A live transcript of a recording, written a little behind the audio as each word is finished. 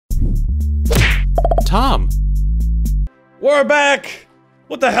Tom. We're back!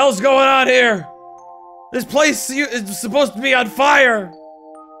 What the hell's going on here? This place is supposed to be on fire!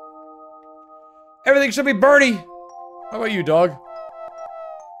 Everything should be burning! How about you, dog?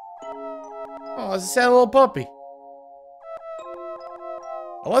 Oh, it's a sad little puppy.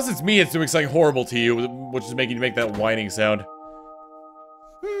 Unless it's me, it's doing something horrible to you, which is making you make that whining sound.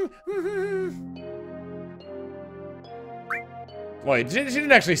 Wait, she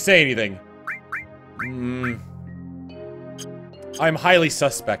didn't actually say anything. I'm highly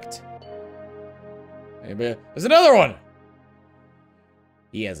suspect. Hey, there's another one!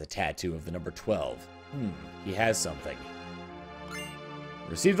 He has a tattoo of the number 12. He has something.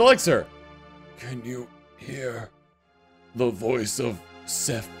 Received elixir. Can you hear the voice of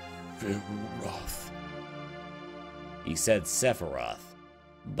Sephiroth? He said Sephiroth,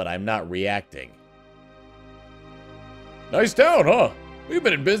 but I'm not reacting. Nice town, huh? We've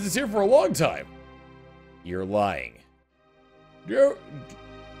been in business here for a long time. You're lying. Do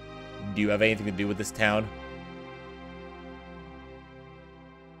you have anything to do with this town?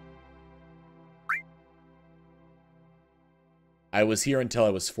 I was here until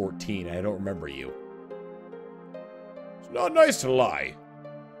I was 14. I don't remember you. It's not nice to lie.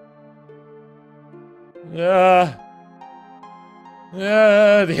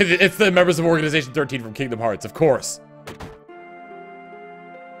 It's the members of Organization 13 from Kingdom Hearts, of course.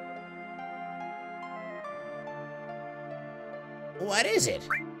 What is it?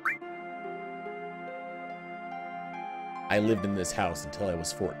 I lived in this house until I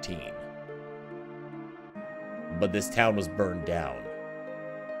was 14. But this town was burned down.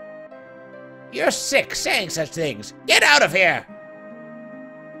 You're sick saying such things. Get out of here!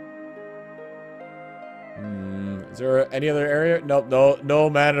 Is there any other area? Nope, no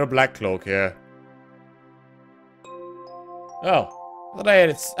man in a black cloak here. Oh, I thought I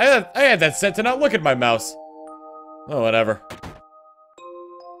had that set to not look at my mouse. Oh, whatever.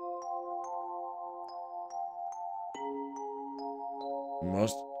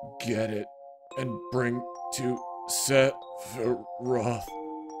 Must get it and bring to Sephiroth.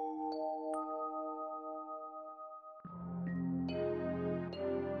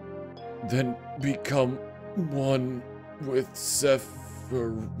 Then become one with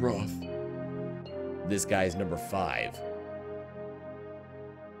Sephiroth. This guy's number 5.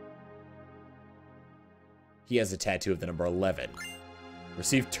 He has a tattoo of the number 11.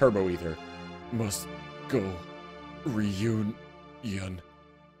 Received Turbo Ether. Must go reunion.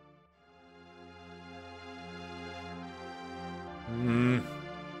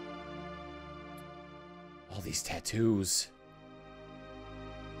 All these tattoos.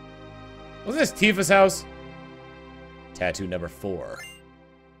 Was this Tifa's house? Tattoo number 4.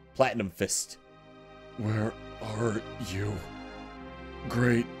 Platinum Fist. Where are you?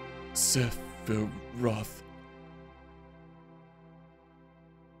 Great Sephiroth.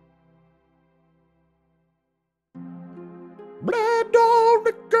 Blood on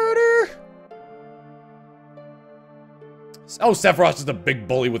the gutter. Oh, Sephiroth's just a big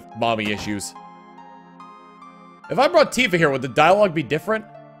bully with mommy issues. If I brought Tifa here, would the dialogue be different?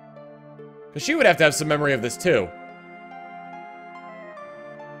 Because she would have to have some memory of this too.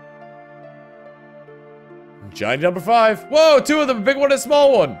 Giant number 5. Whoa, 2 of them, a big one and a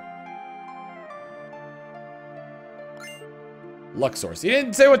small one. Luxor's. He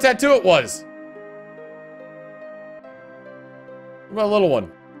didn't say what tattoo it was. What about a little one?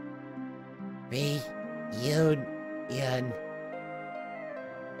 Reunion.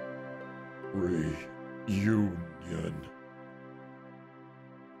 Reunion.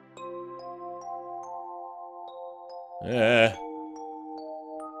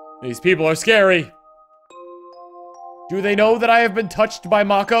 These people are scary. Do they know that I have been touched by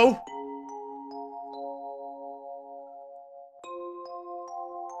Mako?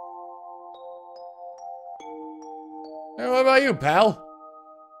 Hey, what about you, pal?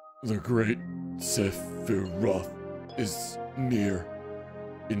 The great Sephiroth is near.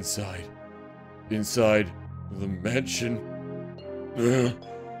 Inside the mansion. The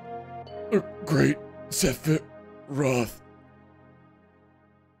great Sephiroth.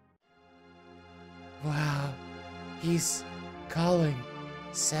 Wow, he's calling.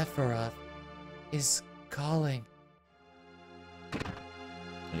 Sephiroth is calling.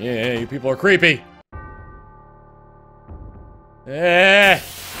 Yeah, you people are creepy. Ah!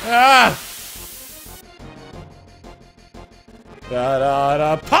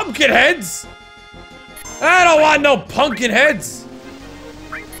 Pumpkin heads! I don't want no pumpkin heads!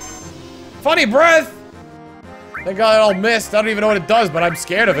 Funny breath! Thank God it all missed. I don't even know what it does, but I'm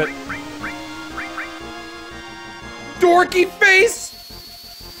scared of it. Dorky face!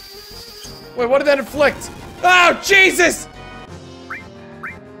 Wait, what did that inflict? Oh, Jesus!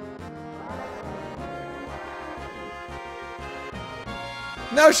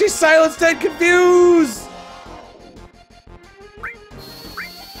 No, she's silenced and confused!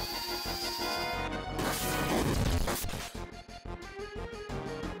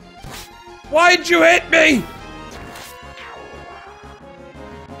 Why'd you hit me?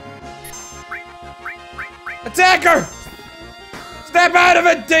 Attack her! Step out of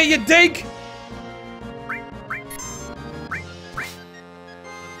it, you dink!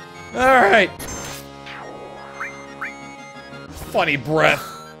 Alright. Funny breath.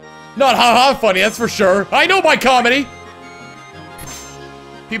 Not ha-ha funny, that's for sure. I know my comedy!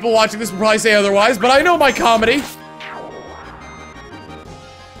 People watching this will probably say otherwise, but I know my comedy.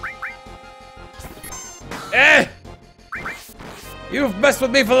 Eh! You've messed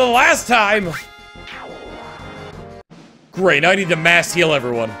with me for the last time! Great, now I need to mass heal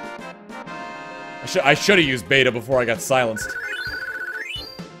everyone. I should have used beta before I got silenced.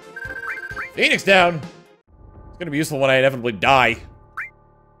 Phoenix down! It's gonna be useful when I inevitably die.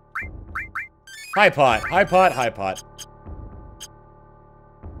 High pot, high pot, high pot.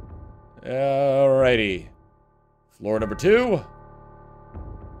 Alrighty. Floor number 2.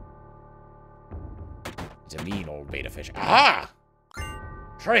 It's a mean old beta fish. Ah!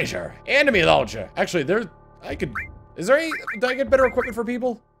 Treasure! Enemy launcher! Actually, did I get better equipment for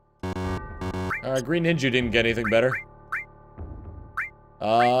people? Green Ninja didn't get anything better.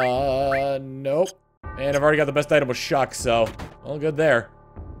 Nope. And I've already got the best item with shock, so all good there.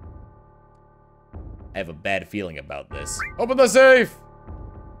 I have a bad feeling about this. Open the safe!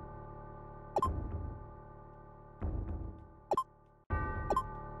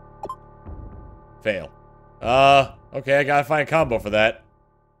 Fail. Okay, I gotta find a combo for that.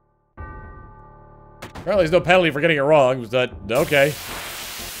 Apparently there's no penalty for getting it wrong, but okay.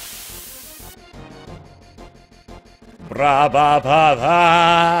 Bra ba ba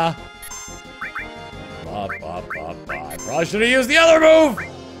ba. Ba ba ba ba. I probably should have used the other move!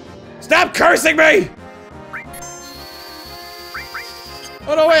 Stop cursing me!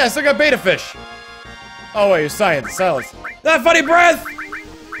 Oh no, wait, I still got beta fish. Oh wait, you're silence. That funny breath!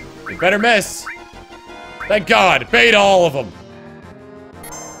 You better miss. Thank God, bait all of them.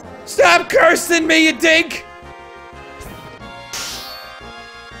 Stop cursing me, you dink!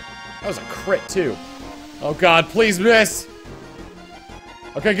 That was a crit, too. Oh God, please miss.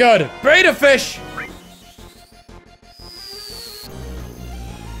 Okay, good. Beta fish!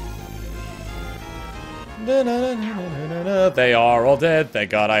 They are all dead.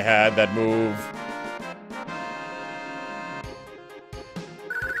 Thank God I had that move.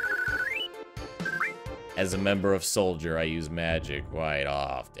 As a member of Soldier, I use magic quite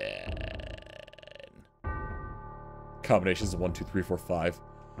often. Combinations of 1, 2, 3, 4, 5.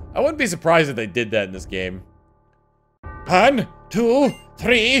 I wouldn't be surprised if they did that in this game. 1, 2,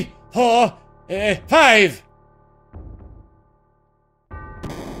 3, 4, 5.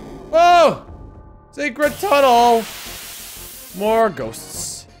 Whoa! Secret tunnel. More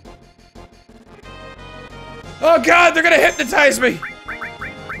ghosts. Oh God, they're gonna hypnotize me.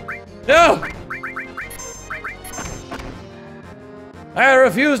 No. I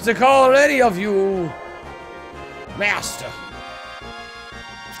refuse to call any of you master.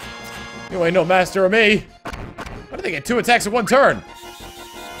 You ain't no master of me. Why do they get 2 attacks in 1 turn?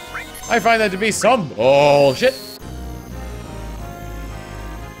 I find that to be some bullshit.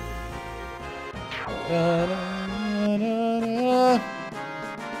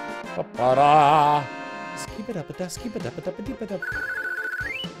 Skip it up, skip it up, deep it up.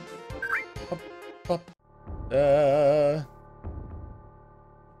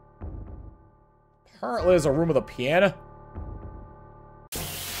 Apparently there's a room with a piano.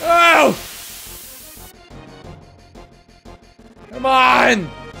 Oh! Come on!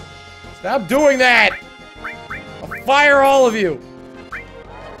 Stop doing that! I'll fire all of you!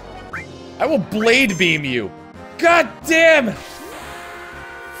 I will blade beam you! God damn!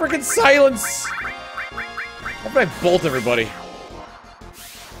 Frickin' silence! How about I bolt everybody?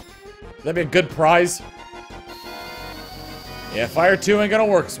 Would that be a good prize? Yeah, fire 2 ain't gonna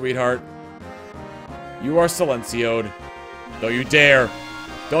work, sweetheart. You are silencioed. Don't you dare.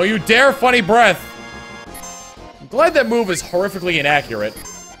 Don't you dare, funny breath! I'm glad that move is horrifically inaccurate.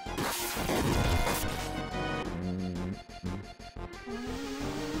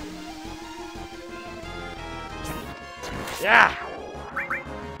 Yeah!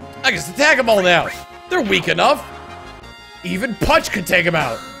 I can just attack them all now! They're weak enough! Even Punch could take them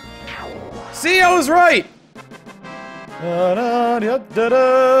out! See, I was right!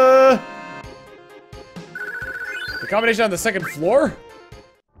 The combination on the second floor?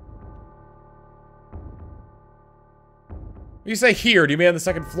 When you say here, do you mean on the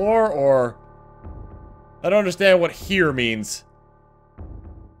second floor, or... I don't understand what here means.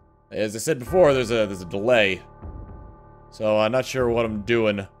 As I said before, there's a delay. So I'm not sure what I'm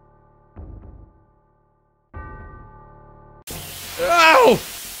doing. Ow!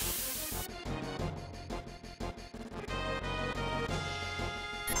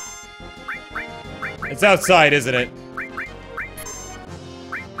 It's outside, isn't it?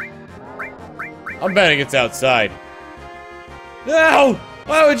 I'm betting it's outside. No!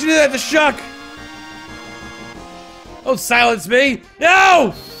 Why would you do that to Shuck? Don't silence me!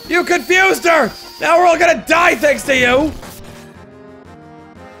 No! You confused her! Now we're all gonna die thanks to you!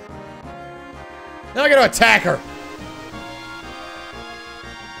 Now I'm gonna attack her.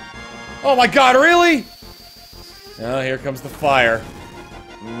 Oh my god, really? Oh, here comes the fire.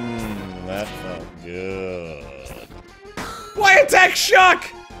 That felt good. Why attack Shuck?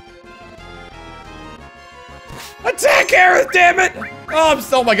 Attack Aerith, damn it!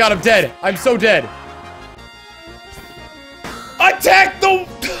 Oh my god, I'm dead. I'm so dead. Attack the...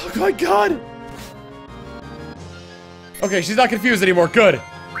 Oh my god. Okay, she's not confused anymore. Good.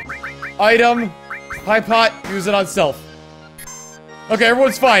 Item. High pot. Use it on self. Okay,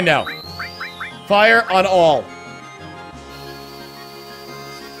 everyone's fine now. Fire on all.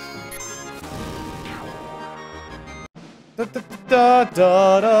 Da, da, da,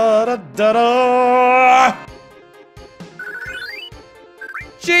 da, da, da, da.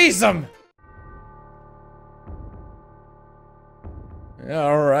 Jeez,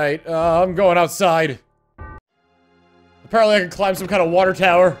 alright, I'm going outside. Apparently I can climb some kind of water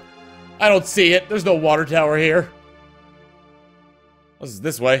tower. I don't see it. There's no water tower here. This is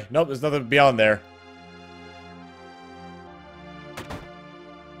this way. Nope, there's nothing beyond there.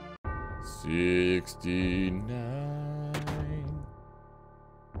 69.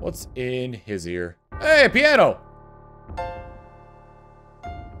 What's in his ear? Hey, piano!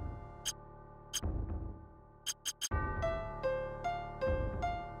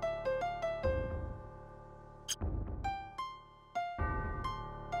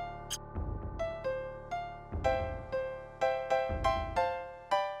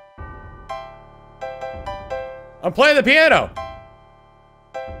 I'm playing the piano!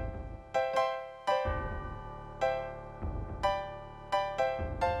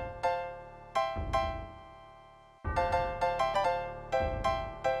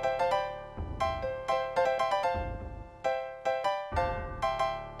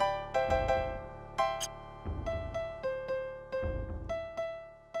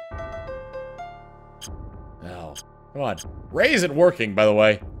 Oh, come on. Ray isn't working, by the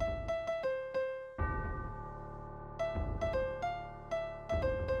way.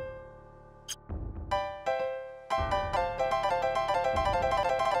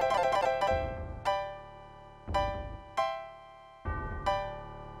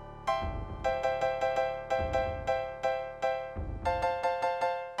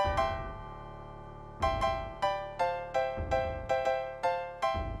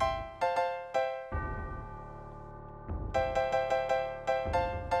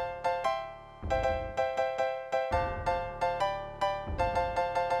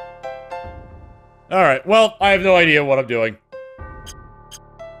 Alright, well, I have no idea what I'm doing.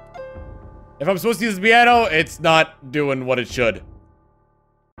 If I'm supposed to use the piano, it's not doing what it should.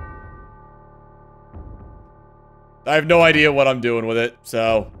 I have no idea what I'm doing with it,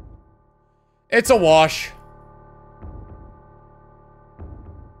 so... It's a wash.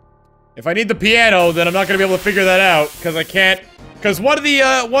 If I need the piano, then I'm not gonna be able to figure that out, because I can't... Because one of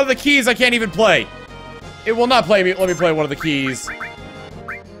the keys I can't even play. It will not let me play one of the keys.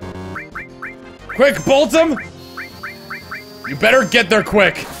 Quick, bolt him! You better get there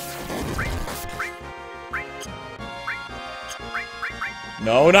quick.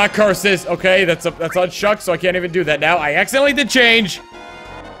 No, not curses. Okay, that's on Shuck, so I can't even do that now. I accidentally did change.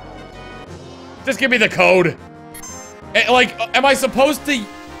 Just give me the code. Like, am I supposed to...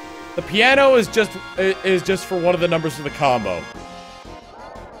 The piano is just for one of the numbers for the combo.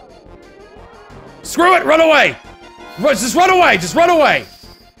 Screw it! Run away! Just run away! Just run away!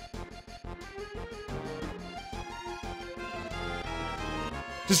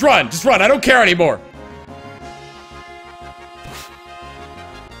 Just run, I don't care anymore.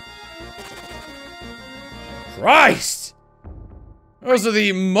 Christ! Those are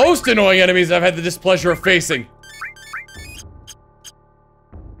the most annoying enemies I've had the displeasure of facing.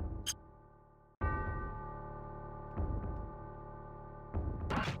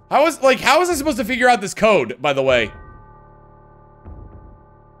 How was I supposed to figure out this code, by the way?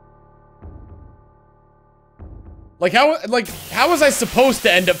 How was I supposed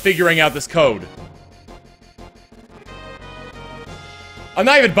to end up figuring out this code? I'm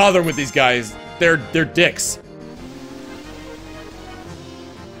not even bothering with these guys. They're dicks.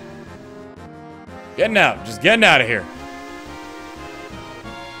 Getting out. Just getting out of here.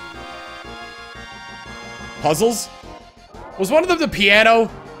 Puzzles? Was one of them the piano?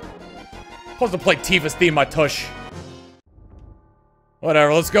 Supposed to play Tifa's theme, my tush.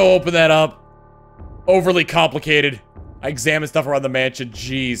 Whatever, let's go open that up. Overly complicated. I examined stuff around the mansion,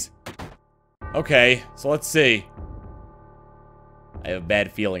 jeez. Okay, so let's see. I have a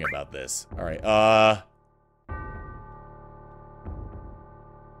bad feeling about this. Alright, Oh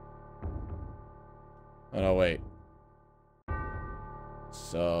no, wait.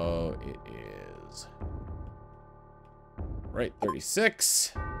 So, it is... Right,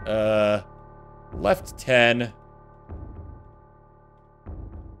 36. Left 10.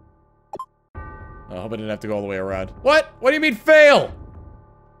 I hope I didn't have to go all the way around. What? What do you mean fail?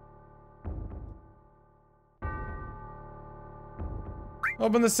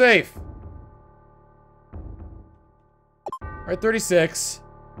 Open the safe. Right, 36.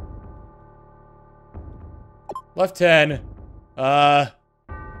 Left 10. Right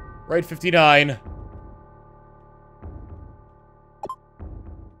 59.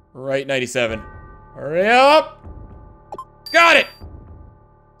 Right 97. Hurry up! Got it!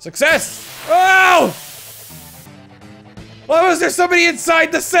 Success! Oh! Why was there somebody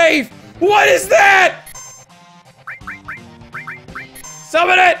inside the safe? What is that?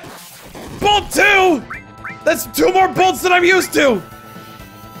 Summon it! Bolt 2! That's 2 more bolts than I'm used to!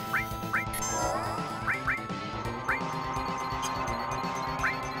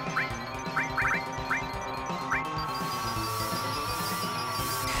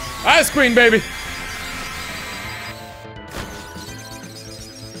 Ice cream, baby!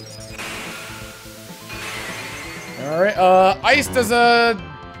 Alright, ice does a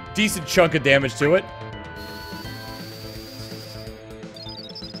decent chunk of damage to it.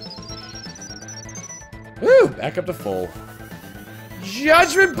 Woo! Back up to full.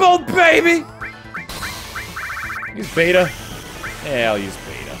 Judgment Bolt, baby! Use beta. Yeah, I'll use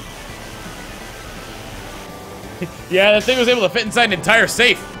beta. Yeah, that thing was able to fit inside an entire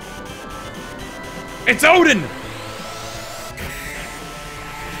safe. It's Odin!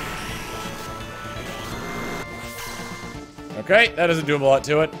 Okay, that doesn't do a lot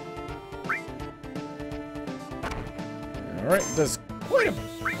to it. Alright, does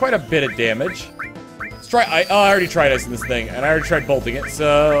quite a bit of damage. Let's try, I already tried icing this thing, and I already tried bolting it,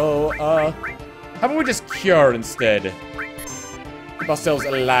 so, how about we just cure instead? Keep ourselves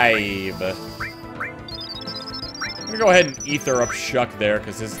alive. I'm gonna go ahead and ether up Shuck there,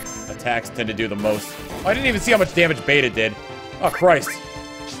 because his attacks tend to do the most. Oh, I didn't even see how much damage Beta did. Oh, Christ.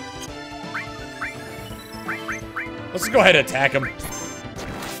 Let's just go ahead and attack him.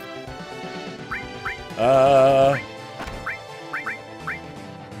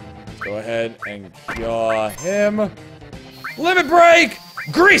 Let's go ahead and cure him. Limit break!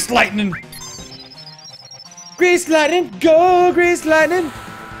 Grease lightning! Grease lightning! Go, grease lightning!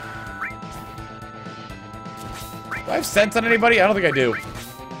 Do I have sense on anybody? I don't think I do.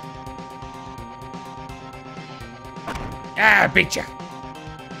 Ah, I beat ya.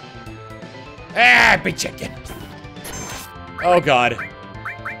 Ah, I beat ya again. Oh, God.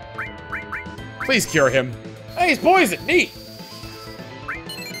 Please cure him. Hey, he's poisoned. Neat.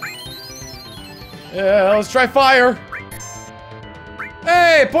 Yeah, let's try fire.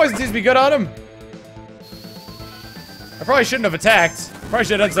 Hey, poison seems to be good on him. I probably shouldn't have attacked. Probably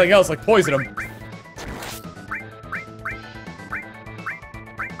should have done something else, like poison him.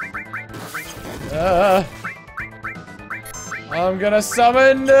 I'm gonna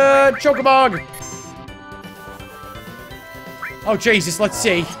summon, Chocobog. Oh, Jesus, let's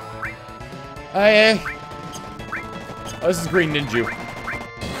see. Oh, this is Green Ninja.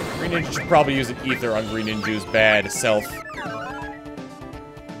 Green Ninja should probably use an ether on Green Ninja's bad self.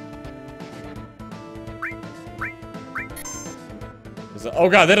 Oh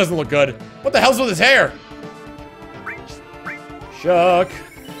god, that doesn't look good. What the hell's with his hair? Shuck.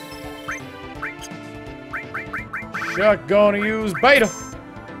 Shuck gonna use beta.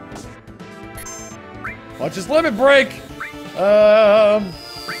 Watch his limit break.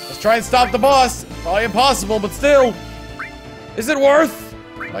 Let's try and stop the boss. Probably impossible, but still. Is it worth?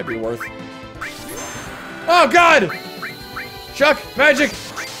 Might be worth. Oh god! Shuck, magic!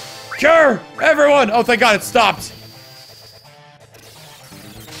 Cure! Everyone! Oh, thank god it stopped.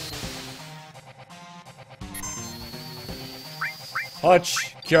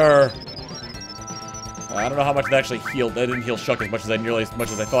 Touch, cure. I don't know how much that actually healed. That didn't heal Shuck as much as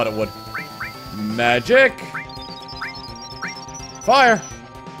I thought it would. Magic. Fire.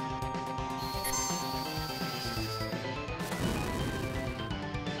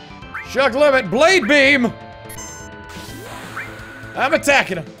 Shock limit, blade beam! I'm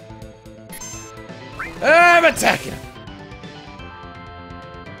attacking him. I'm attacking him.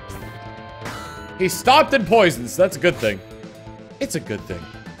 He stopped and poisoned, so that's a good thing. It's a good thing.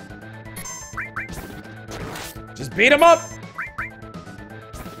 Just beat him up!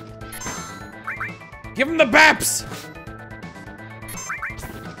 Give him the baps!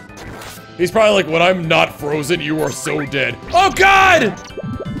 He's probably like, when I'm not frozen, you are so dead. Oh god!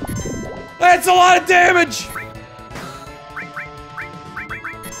 That's a lot of damage!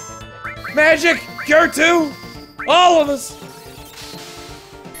 Magic! Cure 2! All of us!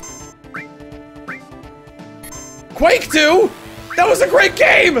 Quake 2? That was a great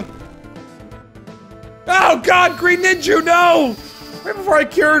game! Oh god, Green Ninja, no! Right before I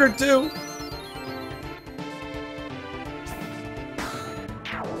cured her too.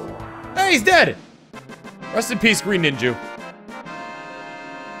 Hey, he's dead! Rest in peace, Green Ninja.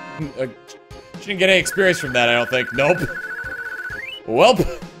 She didn't get any experience from that, I don't think. Nope.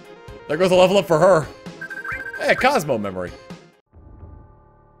 Welp. There goes a level up for her. Hey, a Cosmo memory.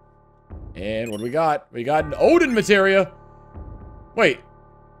 And what do we got? We got an Odin materia. Wait.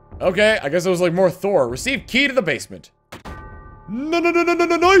 Okay, I guess it was like more Thor. Receive key to the basement. No,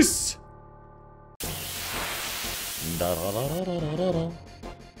 nice!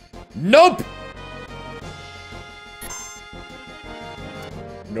 Nope!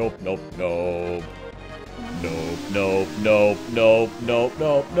 Nope, nope, nope. Nope, nope, nope, nope, nope,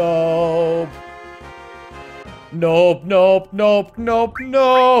 nope, nope. Nope, nope, nope, nope,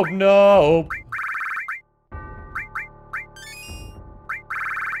 nope, nope.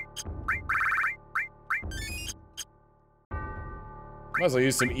 Might as well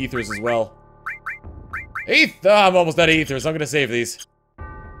use some ethers as well. I'm almost out of ethers. I'm gonna save these.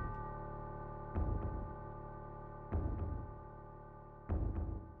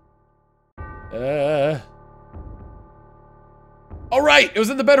 Alright, it was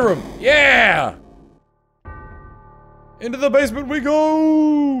in the bedroom. Yeah! Into the basement we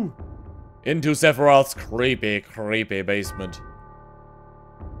go! Into Sephiroth's creepy, creepy basement.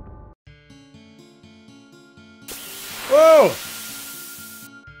 Whoa!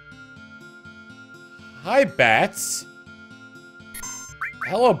 Hi, bats.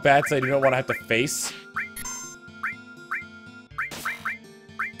 Hello, bats I do not want to have to face.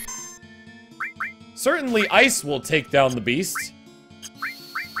 Certainly ice will take down the beast.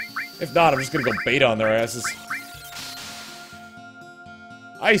 If not, I'm just gonna go beta on their asses.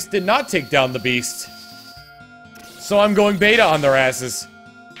 Ice did not take down the beast. So I'm going beta on their asses.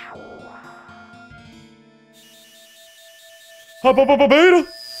 Hop up beta!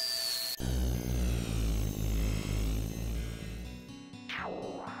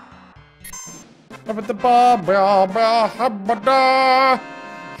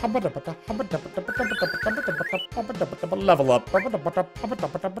 Level up.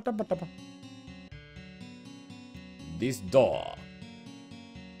 This door.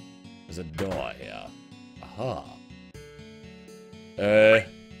 There's a door here. Aha.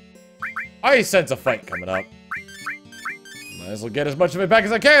 I sense a fight coming up. Might as well get as much of it back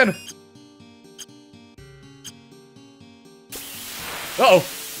as I can. Uh-oh.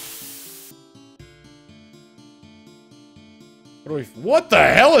 What the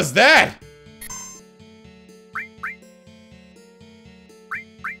hell is that?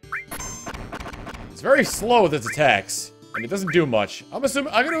 It's very slow with its attacks, and it doesn't do much. I'm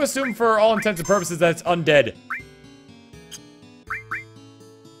gonna assume for all intents and purposes that it's undead.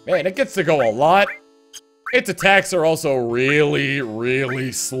 Man, it gets to go a lot. Its attacks are also really,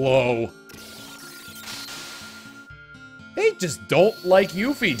 really slow. They just don't like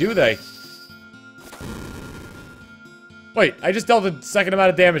Yuffie, do they? Wait, I just dealt a second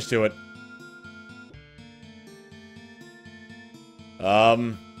amount of damage to it.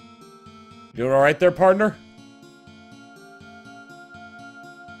 Doing alright there, partner?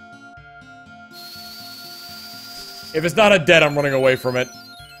 If it's not a dead, I'm running away from it.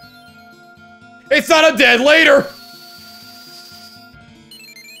 It's not a dead, later!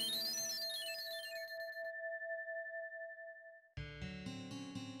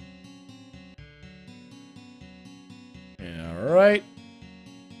 Alright.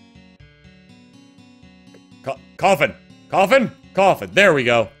 Coffin! Coffin! Coffin! There we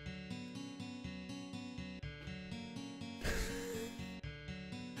go.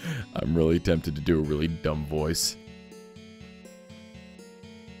 I'm really tempted to do a really dumb voice.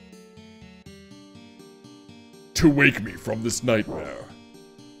 To wake me from this nightmare.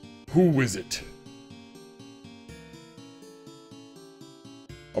 Who is it?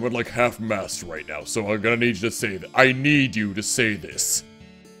 I'm at like half-mast right now, so I'm gonna need you to say that. I need you to say this.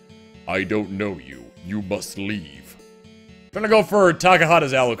 I don't know you. You must leave. I'm gonna go for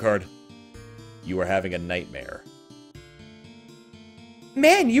Takahata's Alucard. You are having a nightmare.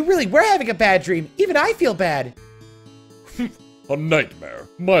 Man, you really were having a bad dream. Even I feel bad. A nightmare.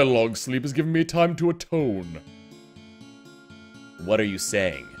 My long sleep has given me time to atone. What are you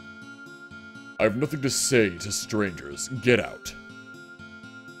saying? I have nothing to say to strangers. Get out.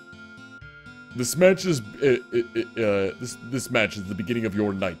 This match is this match is the beginning of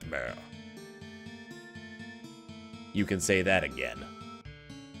your nightmare. You can say that again.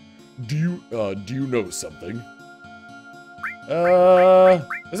 Do you know something?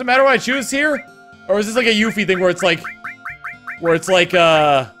 Does it matter what I choose here? Or is this like a Yuffie thing where it's like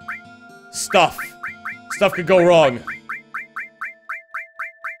stuff. Stuff could go wrong.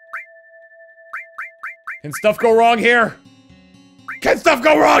 Can stuff go wrong here? Can stuff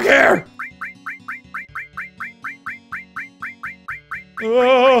go wrong here?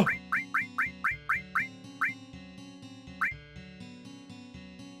 Oh.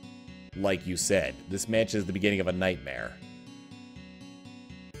 Like you said, this match is the beginning of a nightmare.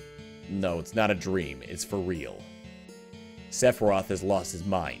 No, it's not a dream. It's for real. Sephiroth has lost his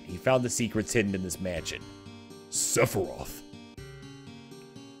mind. He found the secrets hidden in this mansion. Sephiroth?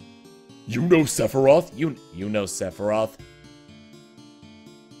 You know Sephiroth? You know Sephiroth.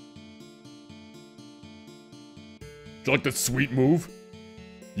 Do you like that sweet move?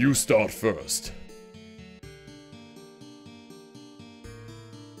 You start first.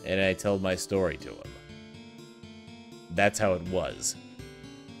 And I told my story to him. That's how it was.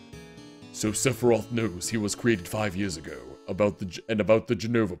 So Sephiroth knows he was created 5 years ago, about the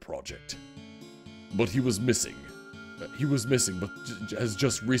Genova project. But he was missing. But has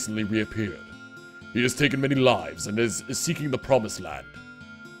just recently reappeared. He has taken many lives and is seeking the Promised Land.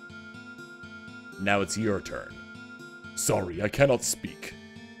 Now it's your turn. Sorry, I cannot speak.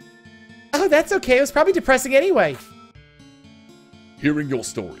 Oh, that's okay. It was probably depressing anyway. Hearing your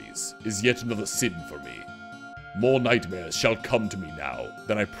stories is yet another sin for me. More nightmares shall come to me now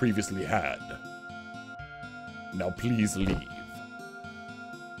than I previously had. Now please leave.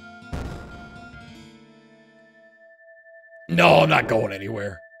 No, I'm not going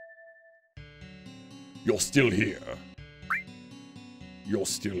anywhere. You're still here. You're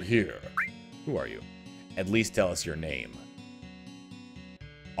still here. Who are you? At least tell us your name.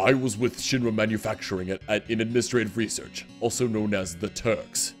 I was with Shinra Manufacturing in Administrative Research, also known as the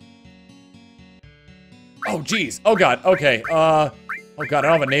Turks. Oh, jeez. Oh, God. Okay. Oh, God. I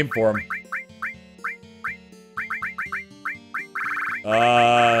don't have a name for him.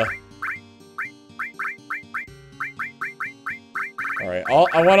 Alright.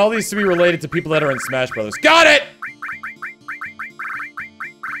 I want all these to be related to people that are in Smash Brothers. Got it!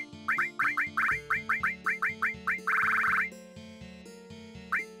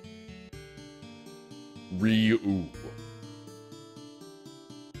 Ryu.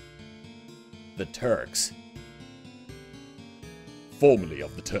 The Turks. Formerly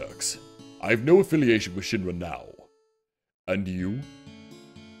of the Turks. I have no affiliation with Shinra now. And you?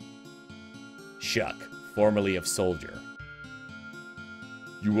 Shuck, formerly of Soldier.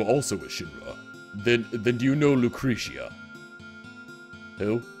 You were also with Shinra. Then do you know Lucretia?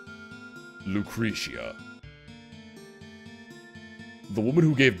 Who? Lucretia. The woman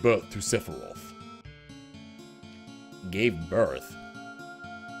who gave birth to Sephiroth. Gave birth?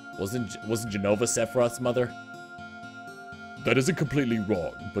 Wasn't Genova Sephiroth's mother? That isn't completely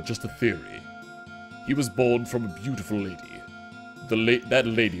wrong, but just a theory. He was born from a beautiful lady. That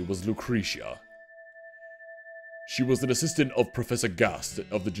lady was Lucretia. She was an assistant of Professor Gast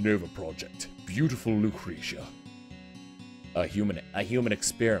of the Genova Project. Beautiful Lucretia. A human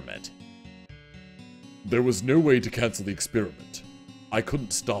experiment. There was no way to cancel the experiment. I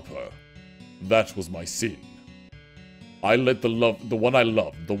couldn't stop her. That was my sin. I let the one I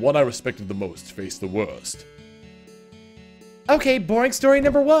loved, the one I respected the most, face the worst. Okay, boring story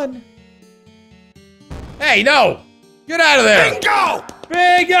number 1. Hey, no! Get out of there! Bingo!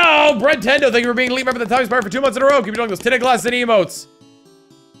 Bingo! Brentendo, thank you for being elite member of the Time Spire for 2 months in a row. Keep doing those tinted glass and emotes.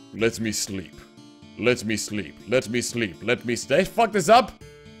 Let me sleep. Let me sleep. Let me sleep. Let me stay. Fuck this up.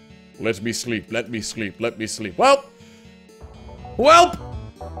 Let me sleep. Let me sleep. Let me sleep. Well,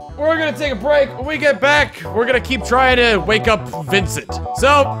 we're gonna take a break. When we get back, we're gonna keep trying to wake up Vincent.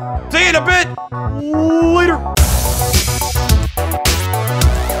 So, see you in a bit. Later.